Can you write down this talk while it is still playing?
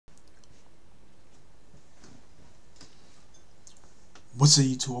What's up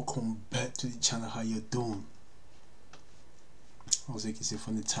YouTube, welcome back to the channel. How you doing? As you can see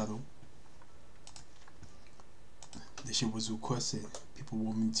from the title, this shit was requested. People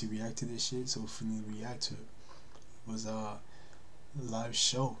want me to react to this shit, so if you need to react to it, it was a live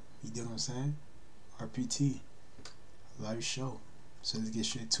show. You get what I'm saying? RPT live show. So let's get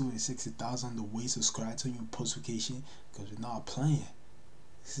straight to it. 60,000 on the way. Subscribe to your post notification because we're not playing.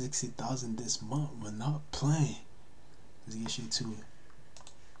 60,000 this month. We're not playing. Let's get straight to it.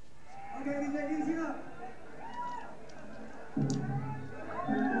 Okay, easy up.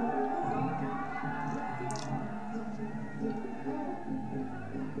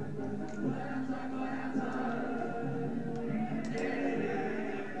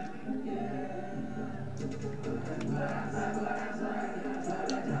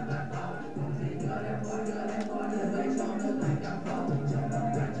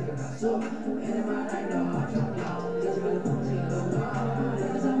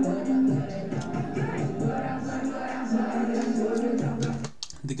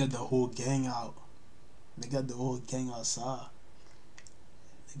 They got the whole gang out. They got the whole gang outside.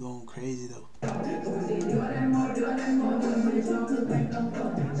 They going crazy though.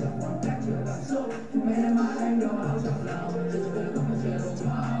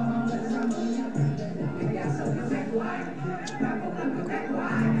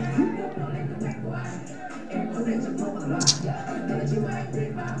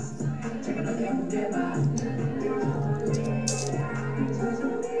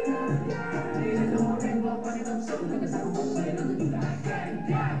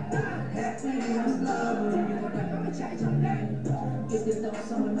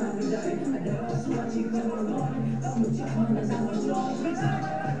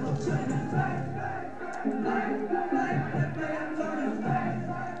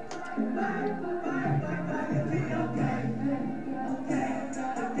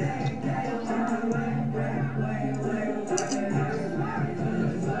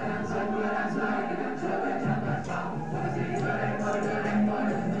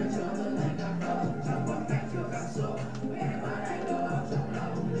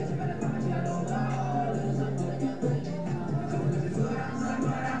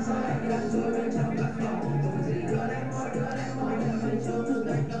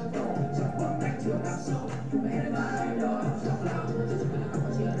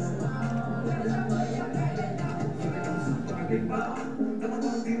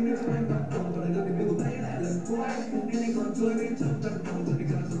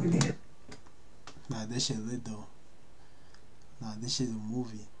 Nah, this shit lit though. Nah, this shit is a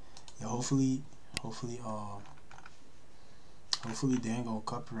movie. Yeah, hopefully they ain't gonna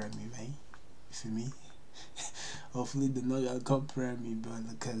copyright me, man. You feel me? Hopefully they're not gonna copyright me, but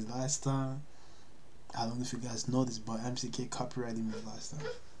because last time, I don't know if you guys noticed, but MCK copyrighted me last time.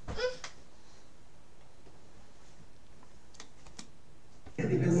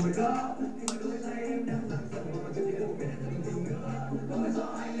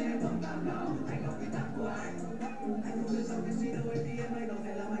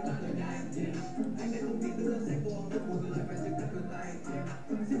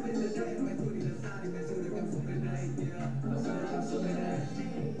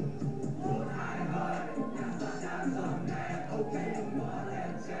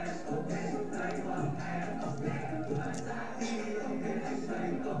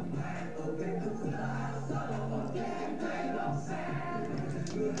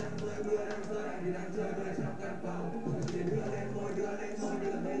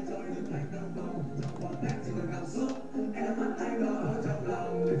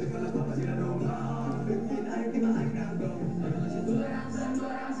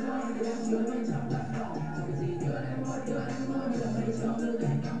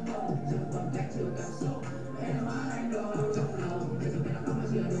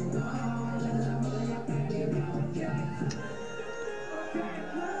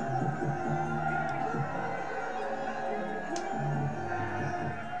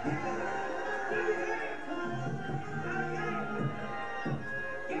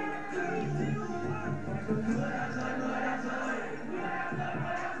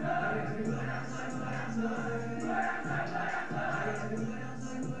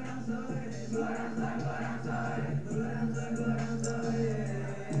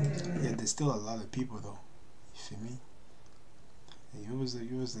 Yeah, there's still a lot of people though. You feel me? It was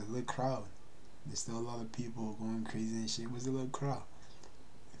a lit crowd. There's still a lot of people going crazy and shit. It was a lit crowd.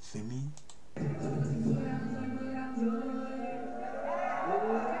 You feel me?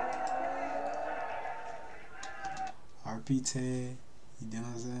 RPT, you know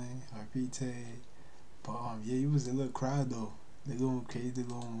what I'm saying? RPT. But yeah, it was a little crowd though. They're going crazy. They're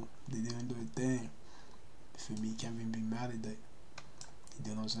doing their thing. For me, can't even be mad at that.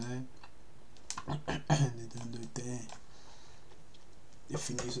 You know what I'm saying? They're doing their thing. If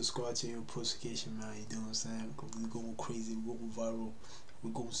you need to subscribe to your notification, man, you know what I'm saying? We're going crazy, we're going viral,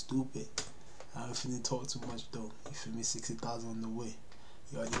 we're going stupid. I don't feel to talk too much though. You feel me? 60,000 on the way.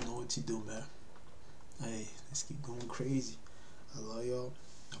 You already know what to do, man. Hey, let's keep going crazy. I love y'all.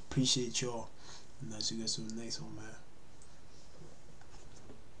 I appreciate y'all. And I'll see you guys to the next one, man.